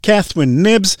Catherine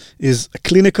Nibbs is a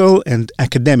clinical and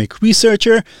academic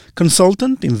researcher,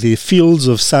 consultant in the fields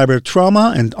of cyber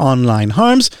trauma and online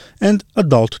harms, and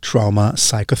adult trauma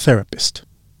psychotherapist.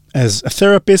 As a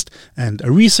therapist and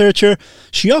a researcher,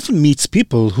 she often meets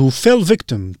people who fell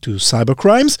victim to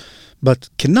cybercrimes, but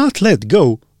cannot let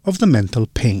go of the mental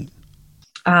pain.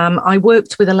 I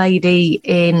worked with a lady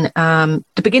in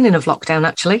the beginning of lockdown,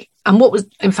 actually. And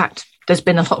in fact, there's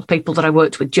been a lot of people that I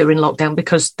worked with during lockdown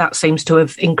because that seems to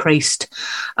have increased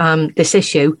this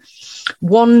issue.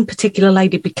 One particular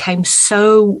lady became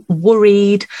so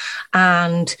worried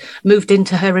and moved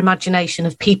into her imagination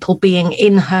of people being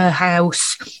in her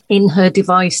house, in her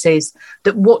devices,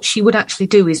 that what she would actually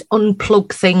do is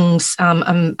unplug things.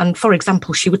 And for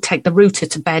example, she would take the router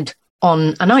to bed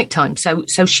on a night time.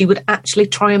 So she would actually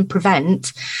try and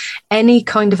prevent any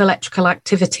kind of electrical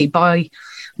activity by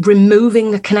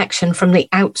removing the connection from the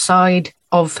outside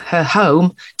of her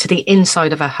home to the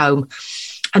inside of her home.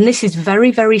 And this is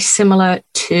very, very similar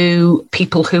to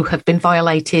people who have been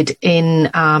violated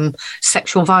in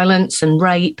sexual violence and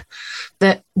rape,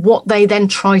 that what they then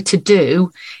try to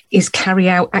do is carry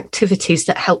out activities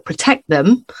that help protect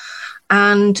them.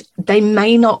 And they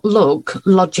may not look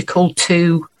logical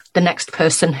to the next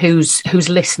person who's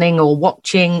listening or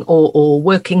watching or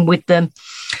working with them.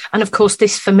 And of course,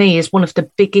 this for me is one of the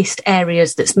biggest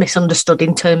areas that's misunderstood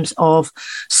in terms of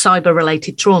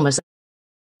cyber-related traumas.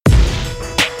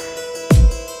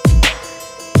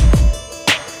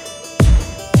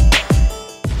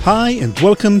 Hi, and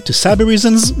welcome to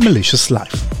Cybereason's Malicious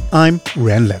Life. I'm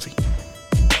Ran Levy.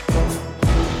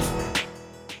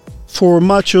 For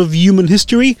much of human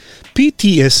history,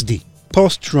 PTSD,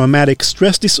 post-traumatic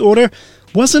stress disorder,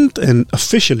 wasn't an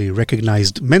officially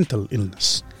recognized mental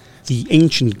illness. The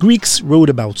ancient Greeks wrote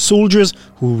about soldiers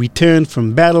who returned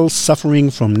from battle suffering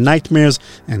from nightmares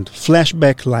and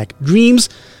flashback-like dreams,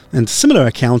 and similar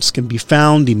accounts can be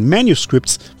found in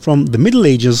manuscripts from the Middle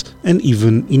Ages and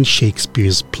even in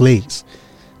Shakespeare's plays.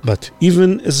 But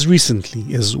even as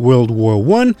recently as World War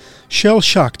I,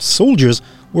 shell-shocked soldiers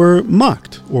were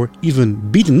mocked or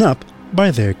even beaten up by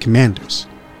their commanders.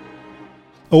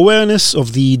 Awareness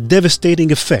of the devastating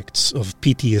effects of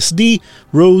PTSD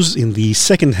rose in the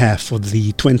second half of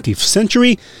the 20th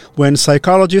century when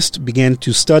psychologists began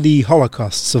to study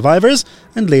Holocaust survivors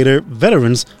and later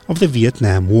veterans of the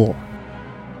Vietnam War.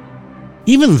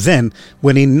 Even then,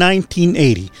 when in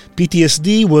 1980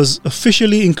 PTSD was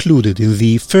officially included in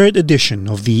the third edition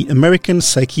of the American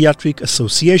Psychiatric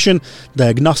Association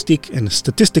Diagnostic and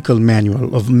Statistical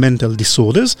Manual of Mental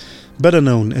Disorders, better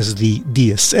known as the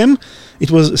DSM,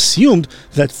 it was assumed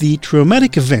that the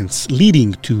traumatic events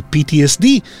leading to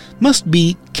PTSD must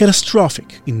be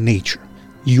catastrophic in nature,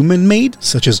 human-made,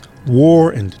 such as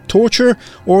war and torture,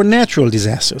 or natural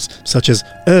disasters, such as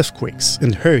earthquakes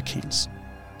and hurricanes.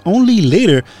 Only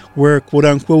later were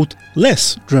quote-unquote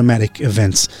less dramatic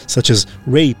events such as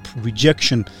rape,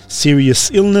 rejection,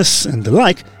 serious illness, and the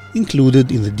like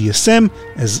included in the DSM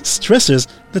as stressors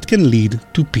that can lead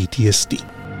to PTSD.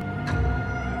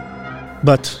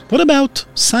 But what about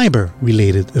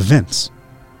cyber-related events?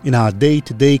 In our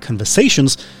day-to-day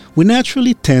conversations, we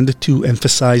naturally tend to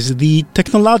emphasize the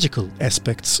technological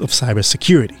aspects of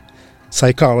cybersecurity.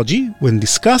 Psychology, when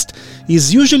discussed,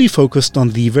 is usually focused on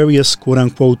the various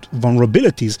quote-unquote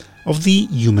vulnerabilities of the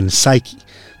human psyche,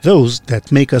 those that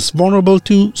make us vulnerable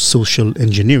to social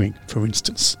engineering, for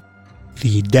instance.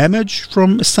 The damage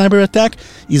from a cyber attack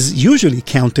is usually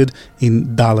counted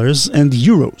in dollars and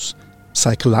euros.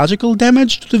 Psychological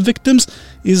damage to the victims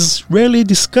is rarely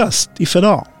discussed, if at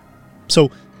all.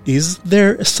 So, is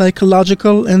there a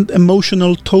psychological and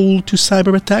emotional toll to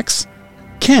cyber attacks?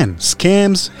 Can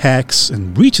scams, hacks,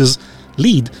 and breaches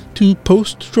lead to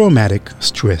post-traumatic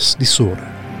stress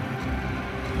disorder?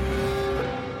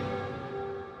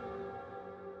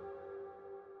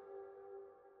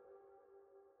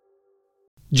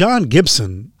 John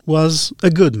Gibson was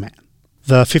a good man.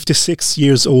 The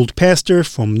 56-year-old pastor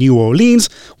from New Orleans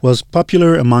was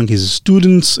popular among his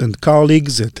students and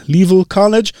colleagues at Leavell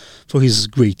College for his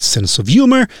great sense of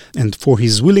humor and for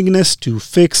his willingness to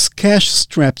fix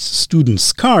cash-strapped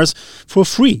students' cars for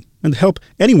free and help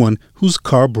anyone whose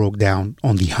car broke down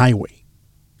on the highway.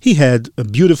 He had a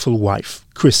beautiful wife,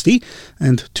 Christy,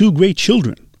 and 2 great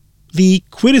children. The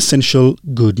quintessential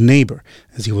good neighbor,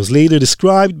 as he was later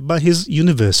described by his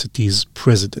university's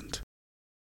president.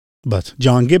 But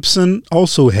John Gibson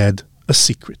also had a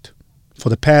secret. For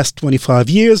the past 25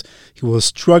 years, he was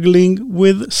struggling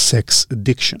with sex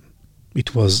addiction.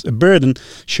 It was a burden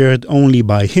shared only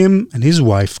by him and his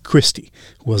wife, Christy,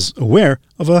 who was aware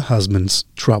of her husband's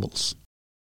troubles.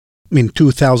 In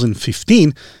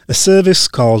 2015, a service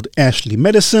called Ashley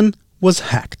Medicine was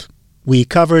hacked. We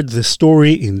covered the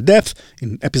story in depth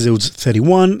in episodes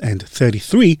 31 and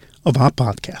 33 of our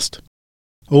podcast.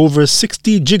 Over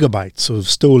 60 gigabytes of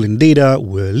stolen data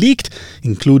were leaked,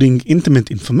 including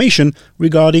intimate information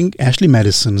regarding Ashley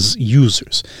Medicine's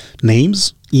users.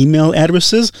 Names, email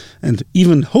addresses, and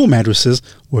even home addresses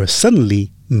were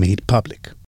suddenly made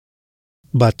public.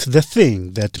 But the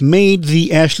thing that made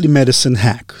the Ashley Medicine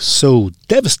hack so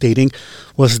devastating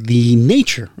was the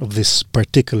nature of this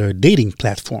particular dating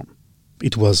platform.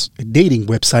 It was a dating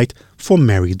website for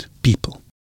married people.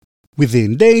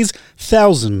 Within days,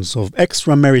 thousands of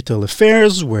extramarital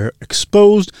affairs were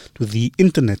exposed to the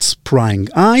Internet's prying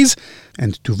eyes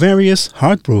and to various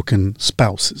heartbroken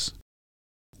spouses.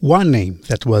 One name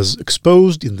that was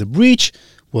exposed in the breach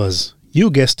was,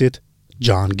 you guessed it,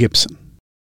 John Gibson.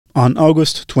 On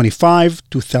August 25,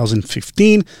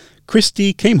 2015,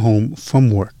 Christy came home from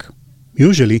work.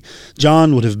 Usually,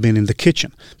 John would have been in the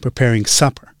kitchen preparing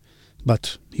supper,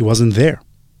 but he wasn't there.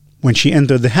 When she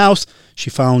entered the house, she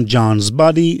found John's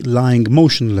body lying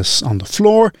motionless on the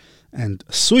floor and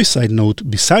a suicide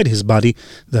note beside his body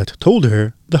that told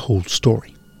her the whole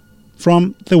story.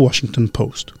 From the Washington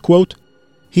Post, quote,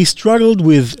 "He struggled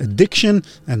with addiction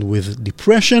and with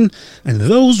depression, and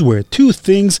those were two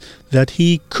things that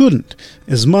he couldn't,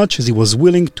 as much as he was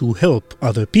willing to help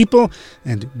other people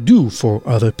and do for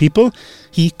other people.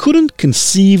 He couldn't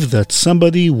conceive that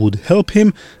somebody would help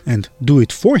him and do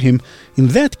it for him in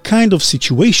that kind of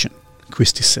situation,"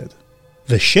 Christie said.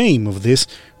 The shame of this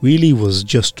really was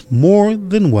just more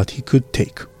than what he could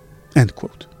take. End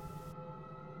quote.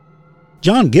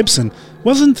 John Gibson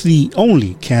wasn't the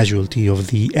only casualty of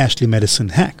the Ashley Medicine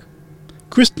hack.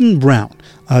 Kristen Brown,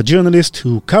 a journalist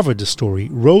who covered the story,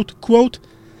 wrote, quote,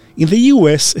 "In the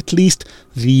U.S., at least,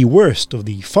 the worst of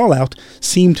the fallout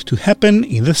seemed to happen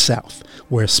in the South,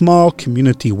 where small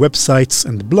community websites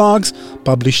and blogs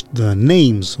published the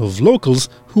names of locals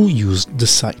who used the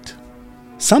site.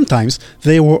 Sometimes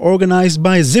they were organized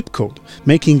by zip code,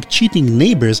 making cheating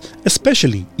neighbors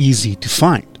especially easy to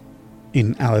find.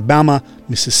 In Alabama,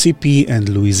 Mississippi, and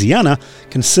Louisiana,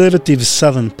 conservative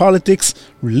Southern politics,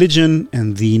 religion,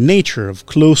 and the nature of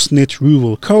close-knit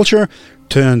rural culture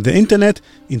turned the Internet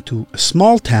into a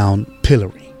small-town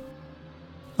pillory.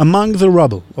 Among the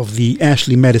rubble of the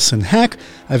Ashley Medicine hack,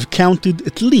 I've counted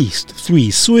at least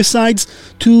 3 suicides,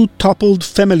 2 toppled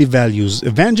family values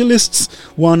evangelists,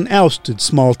 1 ousted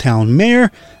small-town mayor,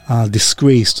 a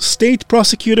disgraced state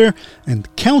prosecutor,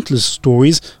 and countless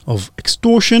stories of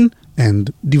extortion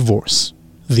and divorce.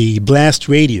 The blast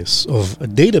radius of a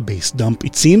database dump,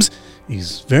 it seems,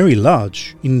 is very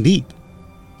large indeed."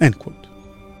 End quote.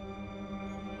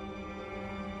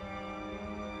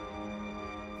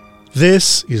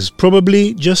 This is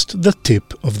probably just the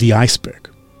tip of the iceberg.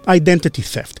 Identity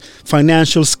theft,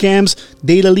 financial scams,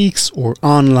 data leaks, or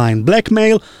online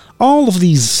blackmail, all of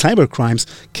these cybercrimes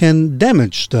can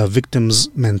damage the victim's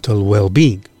mental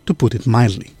well-being, to put it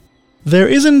mildly. There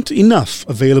isn't enough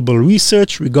available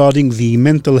research regarding the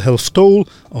mental health toll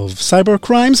of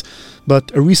cybercrimes,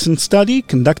 but a recent study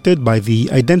conducted by the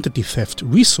Identity Theft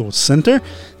Resource Center,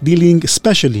 dealing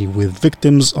especially with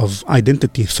victims of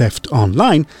identity theft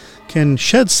online, can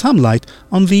shed some light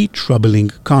on the troubling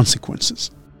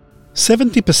consequences.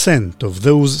 70% of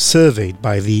those surveyed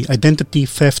by the Identity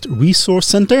Theft Resource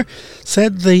Center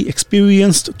said they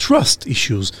experienced trust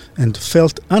issues and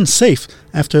felt unsafe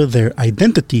after their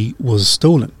identity was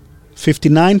stolen.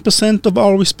 59% of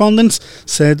all respondents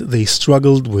said they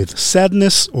struggled with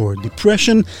sadness or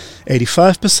depression,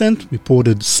 85%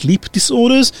 reported sleep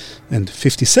disorders, and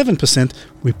 57%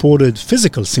 reported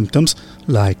physical symptoms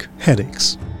like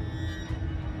headaches.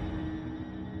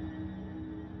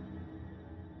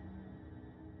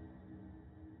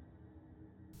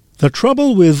 The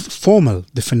trouble with formal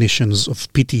definitions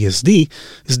of PTSD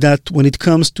is that when it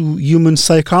comes to human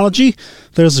psychology,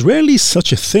 there's rarely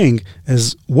such a thing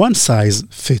as one size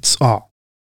fits all.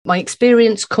 My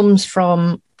experience comes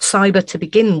from cyber to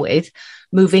begin with,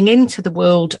 moving into the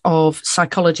world of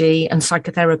psychology and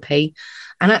psychotherapy,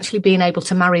 and actually being able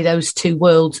to marry those two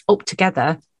worlds up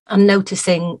together and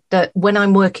noticing that when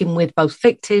I'm working with both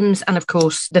victims and, of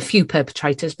course, the few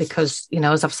perpetrators, because,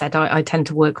 as I've said, I tend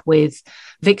to work with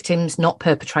victims, not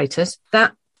perpetrators,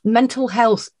 that mental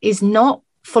health is not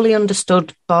fully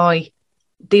understood by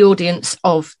the audience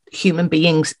of human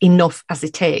beings enough as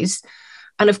it is.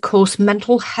 And, of course,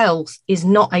 mental health is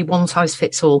not a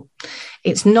one-size-fits-all.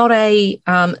 It's not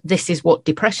this is what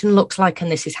depression looks like and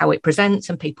this is how it presents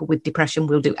and people with depression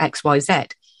will do X, Y, Z.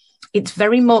 It's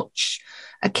very much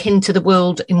akin to the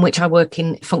world in which I work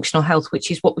in functional health, which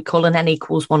is what we call an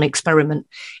N=1 experiment.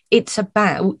 It's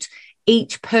about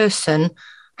each person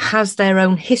has their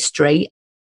own history.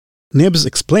 Nibs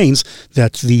explains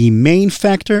that the main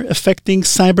factor affecting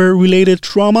cyber-related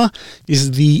trauma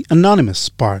is the anonymous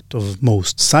part of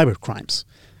most cybercrimes.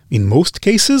 In most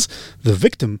cases, the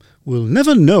victim will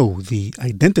never know the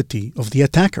identity of the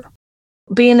attacker.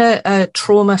 Being a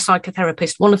trauma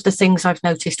psychotherapist, one of the things I've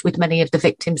noticed with many of the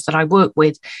victims that I work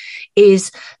with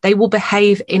is they will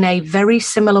behave in a very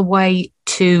similar way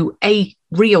to a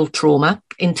real trauma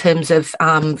in terms of,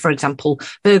 for example,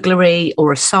 burglary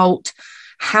or assault.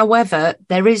 However,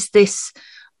 there is this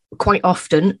quite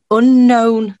often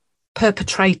unknown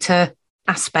perpetrator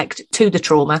aspect to the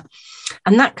trauma,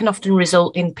 and that can often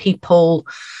result in people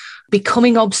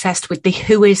becoming obsessed with the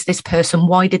who is this person,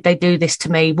 why did they do this to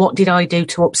me, what did I do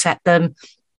to upset them?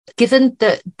 Given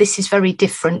that this is very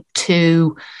different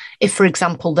to if, for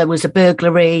example, there was a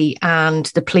burglary and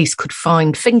the police could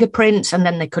find fingerprints and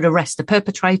then they could arrest the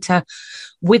perpetrator.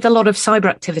 With a lot of cyber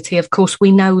activity, of course,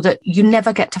 we know that you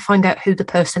never get to find out who the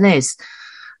person is.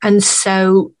 And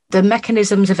so the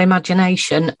mechanisms of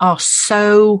imagination are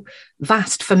so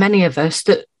vast for many of us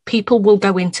that people will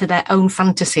go into their own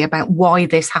fantasy about why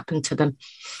this happened to them.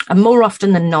 And more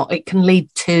often than not, it can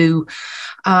lead to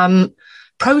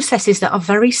processes that are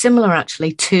very similar,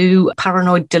 actually, to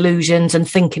paranoid delusions and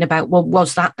thinking about, well,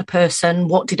 was that the person?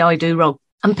 What did I do wrong?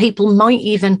 And people might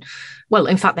even, well,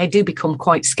 in fact, they do become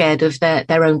quite scared of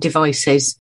their own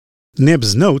devices.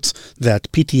 Nibs notes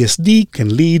that PTSD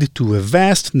can lead to a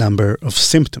vast number of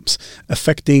symptoms,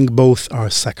 affecting both our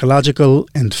psychological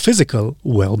and physical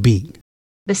well-being.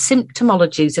 The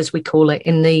symptomologies, as we call it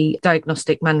in the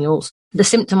diagnostic manuals, the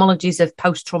symptomologies of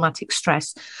post-traumatic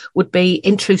stress would be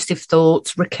intrusive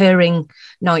thoughts, recurring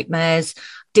nightmares,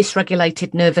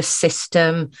 dysregulated nervous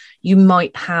system. You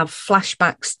might have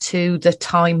flashbacks to the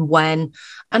time when,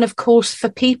 and of course, for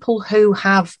people who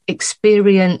have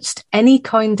experienced any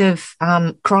kind of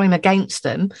crime against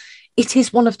them, it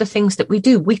is one of the things that we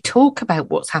do. We talk about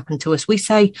what's happened to us. We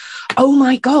say, oh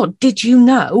my God, did you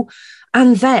know?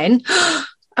 And then,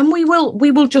 and we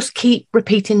will just keep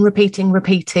repeating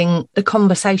the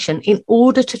conversation in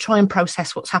order to try and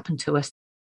process what's happened to us.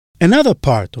 Another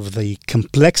part of the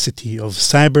complexity of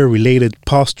cyber-related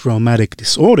post-traumatic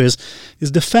disorders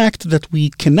is the fact that we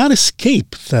cannot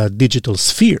escape the digital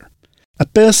sphere. A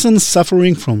person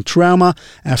suffering from trauma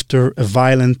after a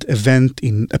violent event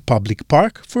in a public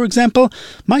park, for example,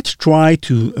 might try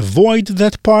to avoid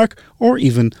that park or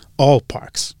even all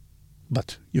parks.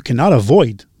 But you cannot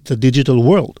avoid the digital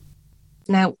world.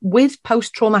 Now, with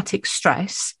post-traumatic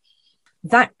stress,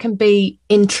 that can be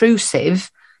intrusive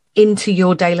into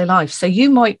your daily life. So you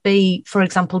might be, for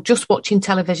example, just watching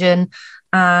television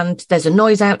and there's a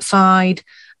noise outside,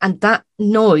 and that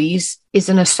noise is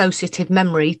an associative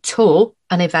memory to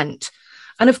an event.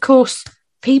 And of course,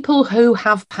 people who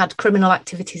have had criminal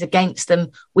activities against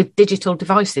them with digital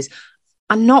devices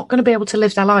are not going to be able to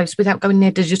live their lives without going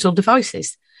near digital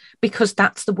devices, because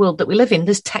that's the world that we live in.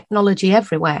 There's technology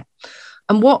everywhere.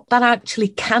 And what that actually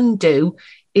can do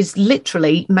is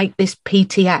literally make this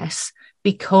PTS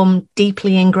become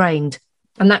deeply ingrained.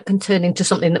 And that can turn into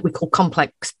something that we call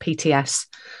complex PTS.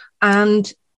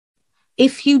 And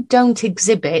if you don't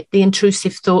exhibit the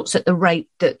intrusive thoughts at the rate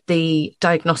that the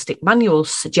diagnostic manuals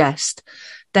suggest,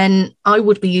 then I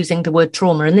would be using the word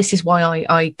trauma. And this is why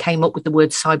I came up with the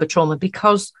word cyber trauma,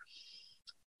 because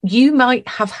you might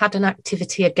have had an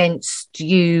activity against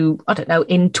you, I don't know,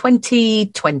 in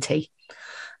 2020.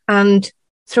 And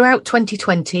throughout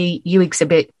 2020, you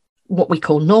exhibit what we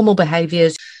call normal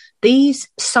behaviours. These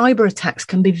cyber attacks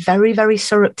can be very, very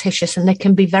surreptitious, and they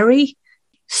can be very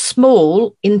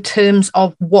small in terms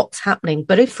of what's happening.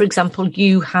 But if, for example,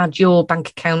 you had your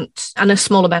bank account and a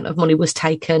small amount of money was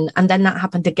taken, and then that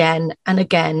happened again and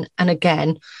again and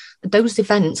again, those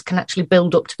events can actually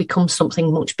build up to become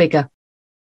something much bigger.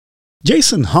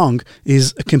 Jason Hong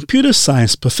is a computer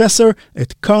science professor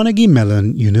at Carnegie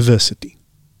Mellon University.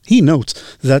 He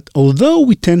notes that although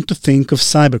we tend to think of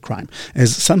cybercrime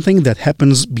as something that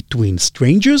happens between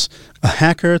strangers, a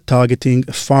hacker targeting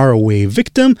a faraway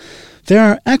victim, there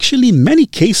are actually many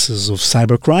cases of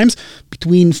cybercrimes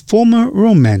between former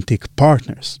romantic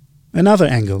partners. Another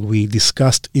angle we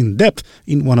discussed in depth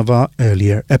in one of our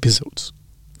earlier episodes.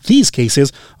 These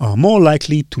cases are more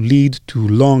likely to lead to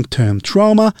long-term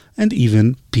trauma and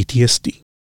even PTSD.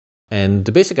 And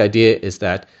the basic idea is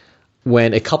that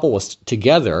when a couple was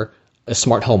together, a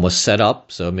smart home was set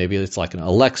up. So maybe it's like an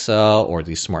Alexa or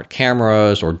these smart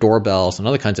cameras or doorbells and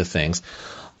other kinds of things.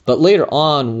 But later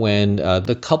on, when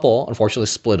the couple unfortunately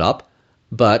split up,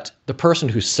 but the person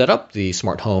who set up the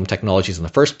smart home technologies in the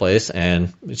first place,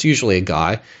 and it's usually a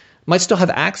guy, might still have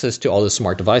access to all the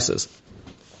smart devices.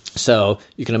 So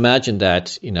you can imagine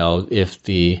that, if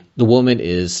the woman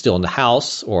is still in the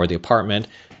house or the apartment,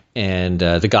 and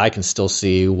the guy can still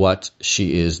see what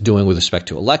she is doing with respect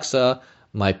to Alexa,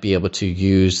 might be able to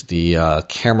use the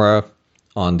camera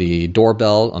on the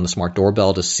doorbell, on the smart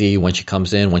doorbell, to see when she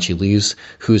comes in, when she leaves,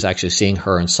 who's actually seeing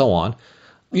her, and so on.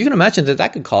 You can imagine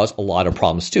that could cause a lot of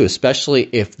problems too, especially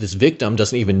if this victim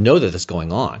doesn't even know that it's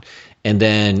going on. And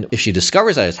then if she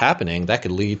discovers that it's happening, that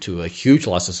could lead to a huge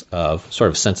loss of sort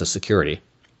of sense of security.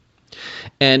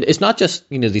 And it's not just,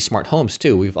 these smart homes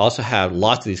too. We've also had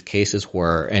lots of these cases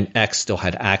where an ex still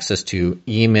had access to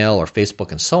email or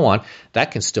Facebook and so on.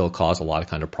 That can still cause a lot of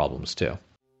kind of problems too.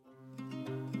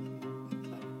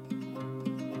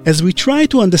 As we try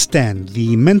to understand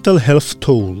the mental health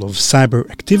toll of cyber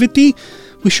activity,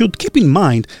 we should keep in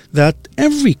mind that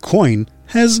every coin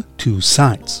has two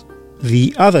sides.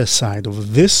 The other side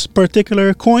of this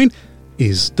particular coin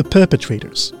is the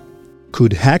perpetrators.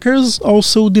 Could hackers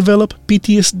also develop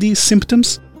PTSD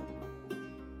symptoms?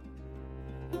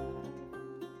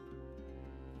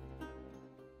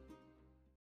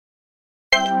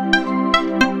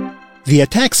 The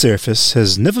attack surface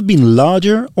has never been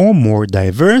larger or more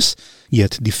diverse,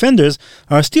 yet defenders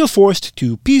are still forced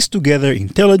to piece together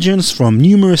intelligence from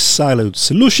numerous siloed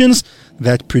solutions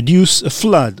that produce a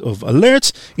flood of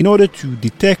alerts in order to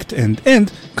detect and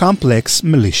end complex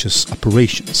malicious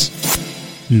operations.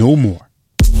 No more.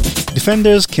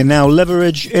 Defenders can now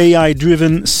leverage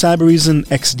AI-driven Cybereason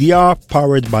XDR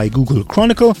powered by Google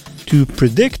Chronicle to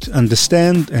predict,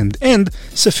 understand, and end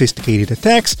sophisticated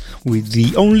attacks with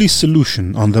the only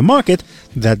solution on the market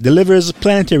that delivers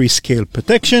planetary-scale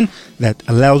protection that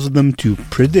allows them to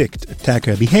predict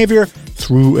attacker behavior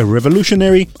through a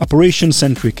revolutionary,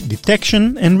 operation-centric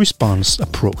detection and response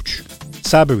approach.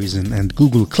 Cybereason and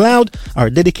Google Cloud are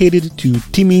dedicated to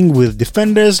teaming with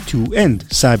defenders to end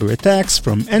cyber attacks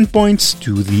from endpoints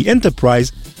to the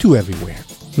enterprise to everywhere.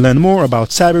 Learn more about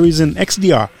Cybereason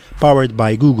XDR powered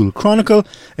by Google Chronicle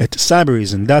at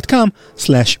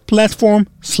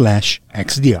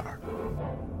cybereason.com/platform/XDR.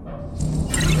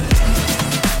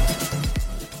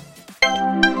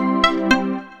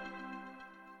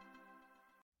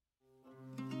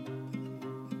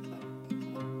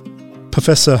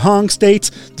 Professor Hong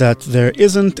states that there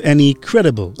isn't any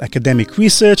credible academic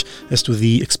research as to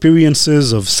the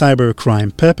experiences of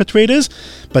cybercrime perpetrators,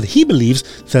 but he believes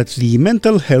that the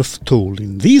mental health toll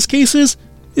in these cases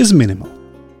is minimal.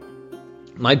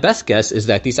 My best guess is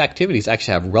that these activities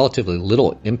actually have relatively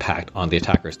little impact on the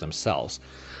attackers themselves.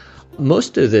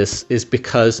 Most of this is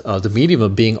because of the medium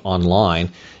of being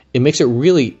online. It makes it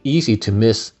really easy to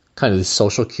miss kind of the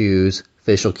social cues,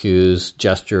 facial cues,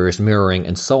 gestures, mirroring,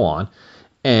 and so on.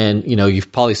 And,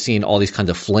 you've probably seen all these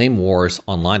kinds of flame wars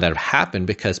online that have happened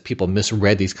because people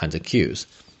misread these kinds of cues.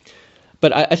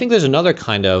 But I think there's another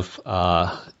kind of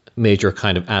major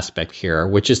kind of aspect here,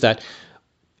 which is that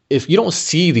if you don't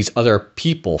see these other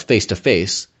people face to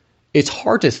face, it's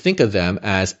hard to think of them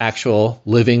as actual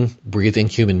living, breathing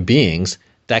human beings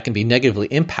that can be negatively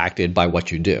impacted by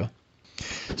what you do.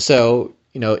 So,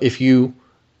 if you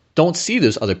don't see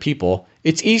those other people,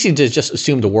 it's easy to just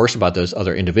assume the worst about those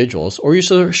other individuals, or you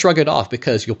sort of shrug it off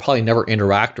because you'll probably never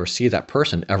interact or see that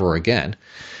person ever again.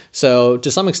 So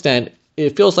to some extent,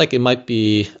 it feels like it might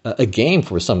be a game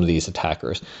for some of these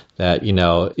attackers that,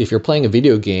 if you're playing a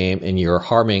video game and you're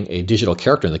harming a digital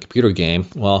character in the computer game,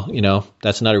 well,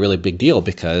 that's not a really big deal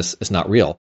because it's not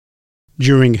real.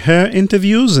 During her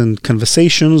interviews and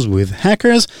conversations with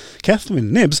hackers,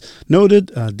 Catherine Nibbs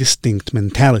noted a distinct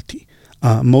mentality.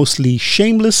 A mostly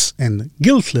shameless and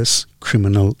guiltless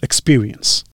criminal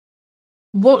experience.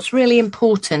 What's really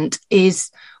important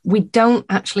is we don't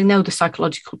actually know the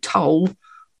psychological toll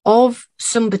of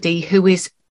somebody who is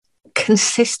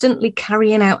consistently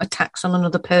carrying out attacks on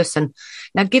another person.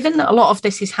 Now, given that a lot of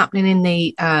this is happening in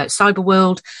the cyber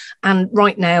world and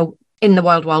right now in the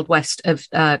wild, wild west of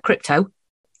crypto,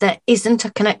 there isn't a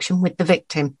connection with the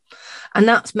victim. And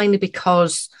that's mainly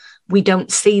because we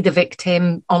don't see the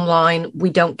victim online. We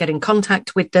don't get in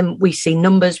contact with them. We see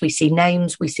numbers, we see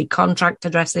names, we see contract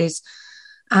addresses,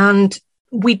 and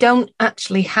we don't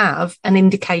actually have an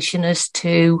indication as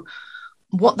to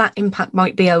what that impact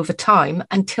might be over time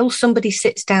until somebody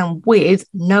sits down with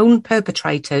known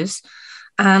perpetrators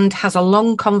and has a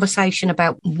long conversation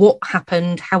about what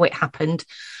happened, how it happened.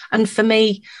 And for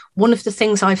me, one of the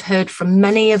things I've heard from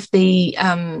many of the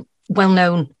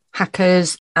well-known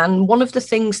hackers, and one of the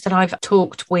things that I've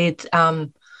talked with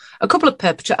a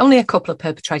only a couple of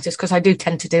perpetrators, because I do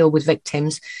tend to deal with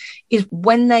victims, is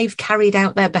when they've carried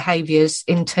out their behaviours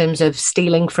in terms of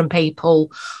stealing from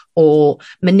people or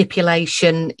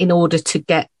manipulation in order to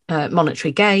get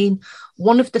monetary gain.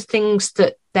 One of the things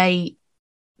that they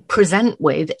present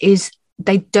with is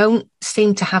they don't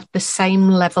seem to have the same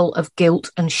level of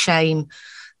guilt and shame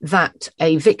that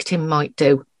a victim might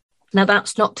do. Now,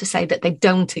 that's not to say that they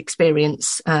don't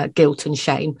experience guilt and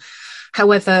shame.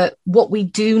 However, what we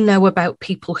do know about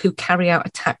people who carry out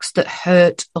attacks that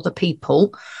hurt other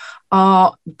people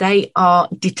they are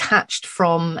detached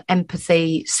from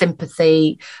empathy,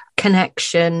 sympathy,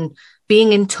 connection,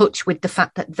 being in touch with the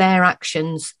fact that their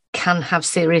actions can have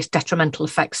serious detrimental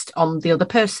effects on the other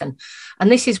person.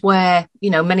 And this is where,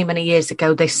 many, many years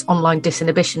ago, this online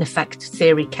disinhibition effect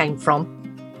theory came from.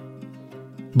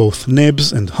 Both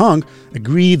Nibs and Hong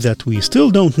agree that we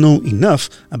still don't know enough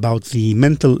about the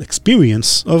mental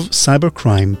experience of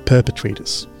cybercrime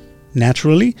perpetrators.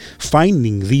 Naturally,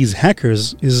 finding these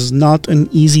hackers is not an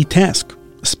easy task,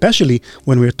 especially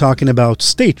when we're talking about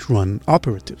state-run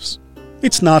operatives.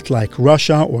 It's not like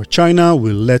Russia or China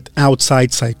will let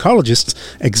outside psychologists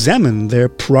examine their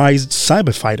prized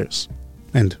cyber fighters.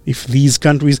 And if these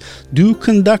countries do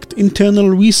conduct internal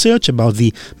research about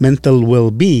the mental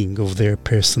well-being of their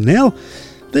personnel,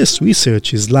 this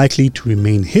research is likely to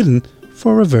remain hidden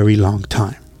for a very long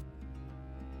time.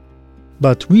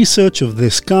 But research of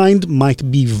this kind might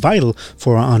be vital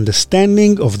for our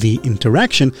understanding of the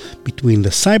interaction between the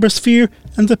cybersphere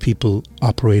and the people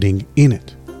operating in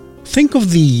it. Think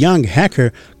of the young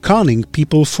hacker conning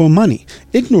people for money,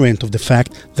 ignorant of the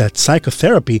fact that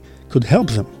psychotherapy could help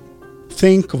them.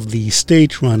 Think of the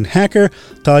state-run hacker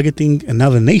targeting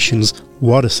another nation's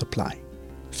water supply.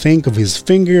 Think of his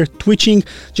finger twitching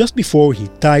just before he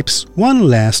types one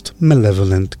last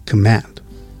malevolent command.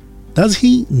 Does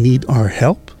he need our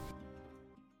help?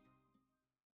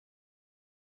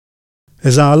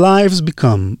 As our lives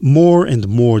become more and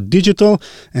more digital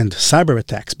and cyber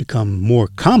attacks become more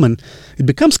common, it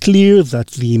becomes clear that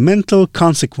the mental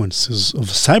consequences of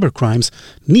cybercrimes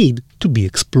need to be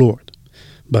explored.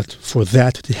 But for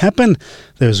that to happen,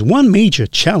 there's one major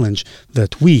challenge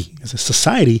that we, as a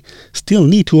society, still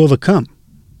need to overcome: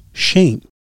 shame.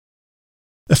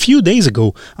 A few days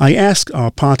ago, I asked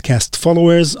our podcast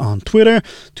followers on Twitter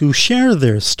to share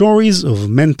their stories of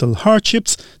mental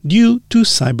hardships due to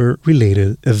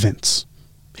cyber-related events.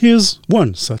 Here's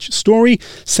one such story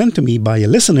sent to me by a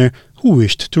listener who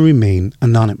wished to remain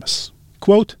anonymous.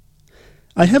 Quote,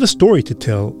 "I have a story to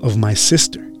tell of my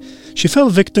sister. She fell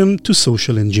victim to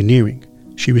social engineering.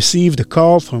 She received a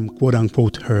call from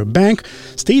quote-unquote her bank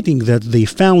stating that they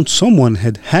found someone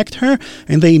had hacked her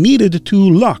and they needed to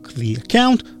lock the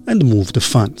account and move the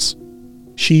funds.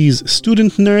 She's a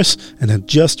student nurse and had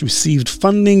just received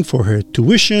funding for her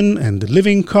tuition and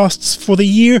living costs for the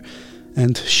year,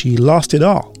 and she lost it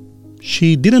all.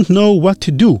 She didn't know what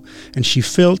to do and she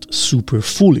felt super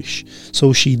foolish,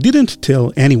 so she didn't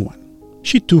tell anyone.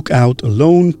 She took out a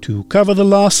loan to cover the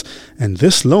loss, and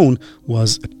this loan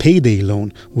was a payday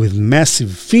loan with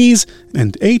massive fees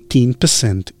and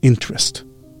 18% interest.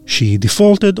 She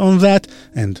defaulted on that,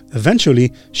 and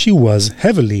eventually she was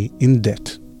heavily in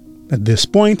debt. At this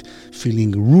point,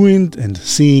 feeling ruined and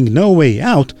seeing no way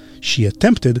out, she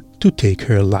attempted to take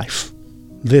her life.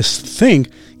 This thing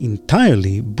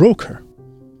entirely broke her.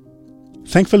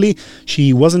 Thankfully,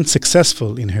 she wasn't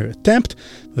successful in her attempt.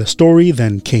 The story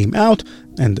then came out,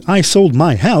 and I sold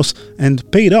my house and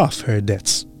paid off her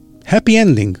debts. Happy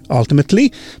ending,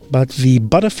 ultimately, but the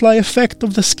butterfly effect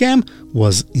of the scam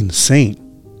was insane.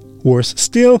 Worse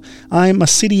still, I'm a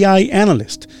CDI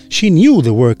analyst. She knew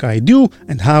the work I do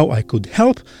and how I could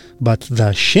help, but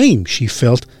the shame she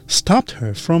felt stopped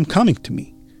her from coming to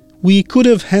me. We could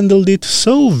have handled it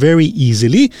so very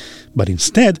easily, but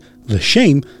instead, the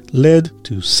shame led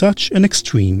to such an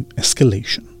extreme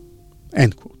escalation."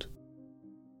 End quote.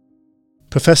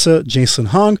 Professor Jason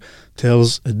Hong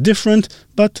tells a different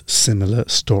but similar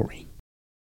story.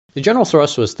 The general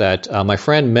thrust was that my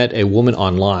friend met a woman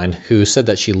online who said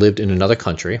that she lived in another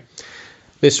country.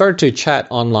 They started to chat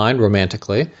online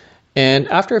romantically, and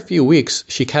after a few weeks,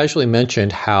 she casually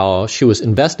mentioned how she was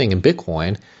investing in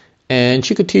Bitcoin, and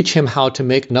she could teach him how to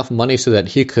make enough money so that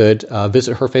he could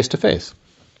visit her face-to-face.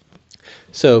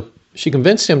 So she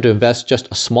convinced him to invest just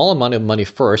a small amount of money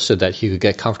first so that he could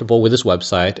get comfortable with his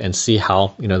website and see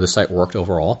how the site worked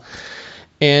overall.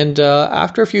 And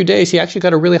after a few days, he actually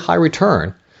got a really high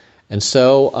return. And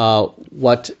so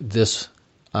what this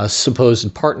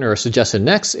supposed partner suggested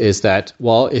next is that,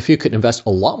 well, if he could invest a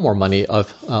lot more money,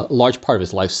 of a large part of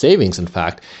his life savings, in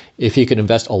fact, if he could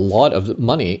invest a lot of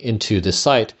money into this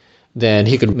site, then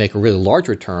he could make a really large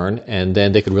return, and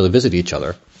then they could really visit each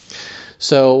other.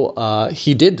 So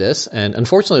he did this, and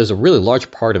unfortunately, it was a really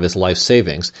large part of his life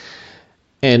savings.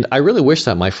 And I really wish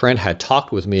that my friend had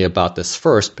talked with me about this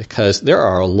first, because there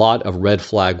are a lot of red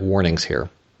flag warnings here.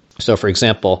 So, for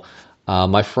example,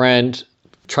 my friend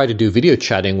tried to do video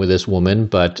chatting with this woman,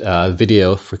 but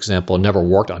video, for example, never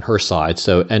worked on her side,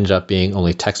 so it ended up being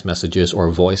only text messages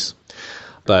or voice.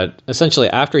 But essentially,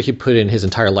 after he put in his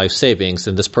entire life savings,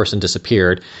 then this person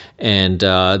disappeared, and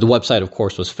the website, of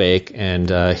course, was fake, and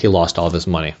he lost all of his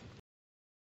money.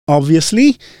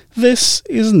 Obviously, this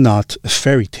is not a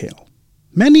fairy tale.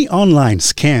 Many online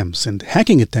scams and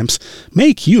hacking attempts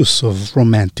make use of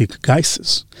romantic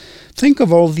guises. Think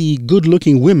of all the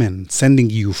good-looking women sending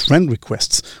you friend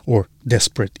requests or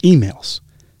desperate emails.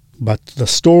 But the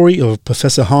story of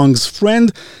Professor Hong's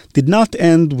friend did not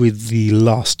end with the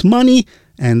lost money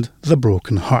and the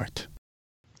broken heart.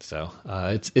 So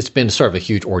it's been sort of a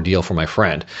huge ordeal for my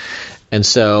friend. And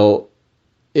so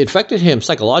it affected him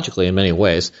psychologically in many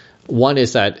ways. One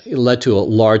is that it led to a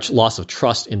large loss of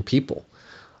trust in people.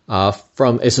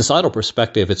 From a societal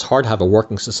perspective, it's hard to have a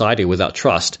working society without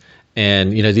trust.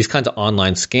 And, these kinds of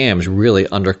online scams really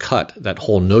undercut that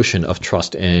whole notion of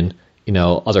trust in,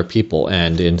 other people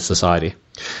and in society.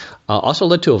 Also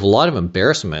led to a lot of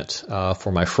embarrassment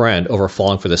for my friend over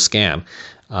falling for the scam.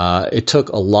 It took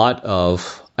a lot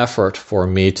of effort for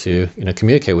me to,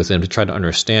 communicate with him to try to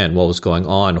understand what was going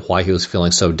on, why he was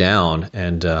feeling so down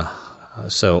and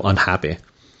so unhappy.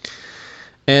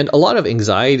 And a lot of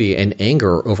anxiety and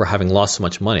anger over having lost so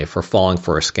much money for falling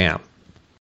for a scam.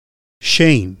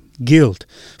 Shame, guilt,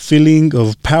 feeling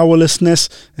of powerlessness,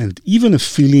 and even a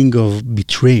feeling of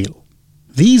betrayal.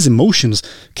 These emotions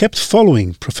kept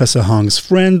following Professor Hong's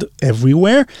friend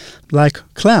everywhere, like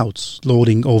clouds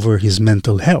loading over his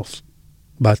mental health.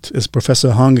 But as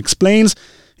Professor Hong explains,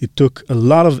 it took a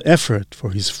lot of effort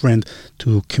for his friend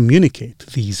to communicate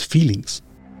these feelings.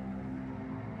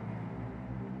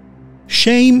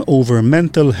 Shame over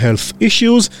mental health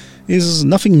issues is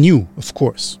nothing new, of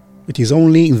course. It is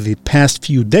only in the past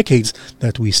few decades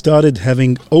that we started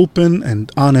having open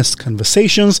and honest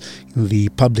conversations in the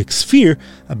public sphere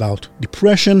about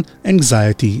depression,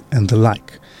 anxiety, and the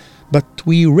like. But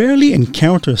we rarely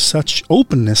encounter such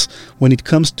openness when it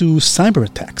comes to cyber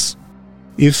attacks.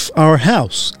 If our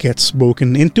house gets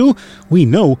broken into, we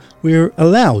know we're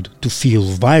allowed to feel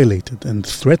violated and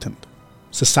threatened.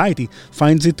 Society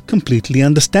finds it completely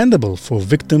understandable for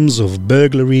victims of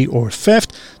burglary or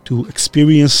theft to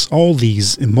experience all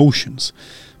these emotions.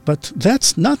 But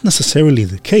that's not necessarily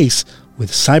the case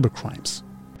with cybercrimes.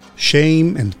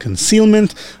 Shame and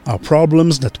concealment are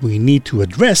problems that we need to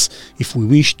address if we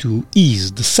wish to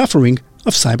ease the suffering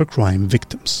of cybercrime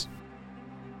victims.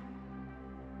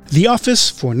 The Office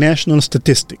for National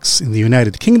Statistics in the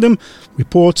United Kingdom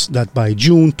reports that by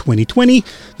June 2020,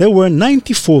 there were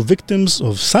 94 victims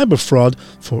of cyber fraud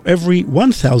for every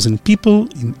 1,000 people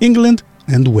in England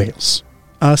and Wales,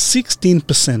 a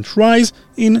 16% rise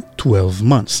in 12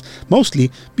 months, mostly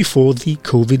before the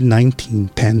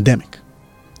COVID-19 pandemic.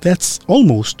 That's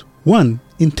almost 1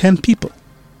 in 10 people.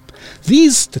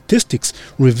 These statistics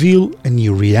reveal a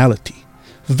new reality.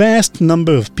 Vast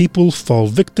number of people fall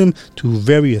victim to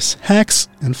various hacks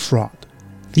and fraud.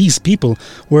 These people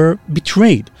were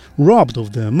betrayed, robbed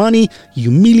of their money,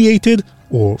 humiliated,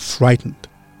 or frightened.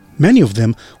 Many of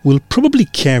them will probably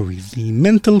carry the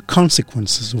mental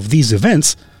consequences of these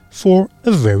events for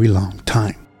a very long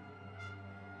time.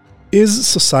 Is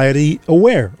society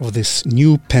aware of this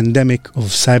new pandemic of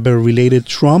cyber-related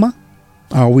trauma?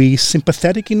 Are we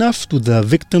sympathetic enough to the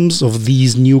victims of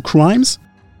these new crimes?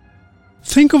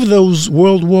 Think of those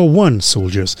World War I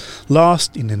soldiers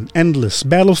lost in an endless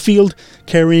battlefield,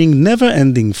 carrying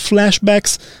never-ending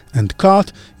flashbacks and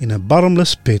caught in a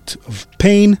bottomless pit of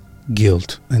pain,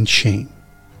 guilt, and shame.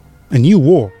 A new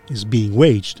war is being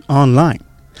waged online,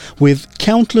 with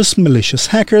countless malicious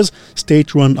hackers,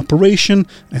 state-run operation,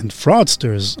 and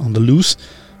fraudsters on the loose.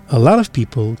 A lot of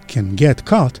people can get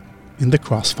caught in the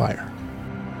crossfire.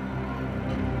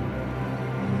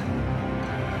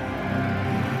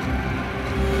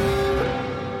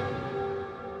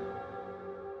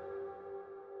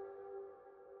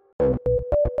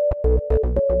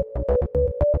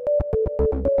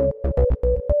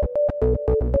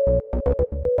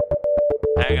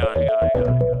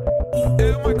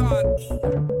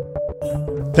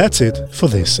 That's it for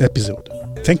this episode.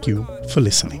 Thank you for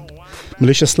listening.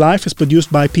 Malicious Life is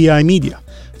produced by PI Media.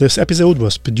 This episode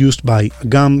was produced by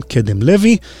Agam Kedem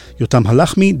Levi. Yotam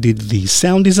Halachmi did the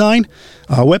sound design.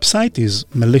 Our website is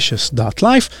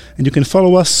malicious.life, and you can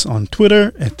follow us on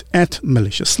Twitter at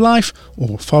 @maliciouslife,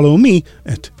 or follow me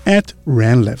at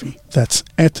 @ranlevi. That's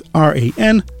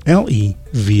 @RANLEVI.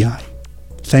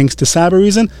 Thanks to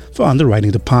Cybereason for underwriting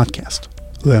the podcast.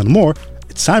 Learn more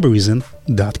at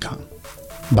cybereason.com.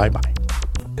 Bye-bye.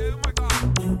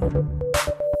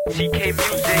 CK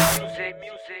music.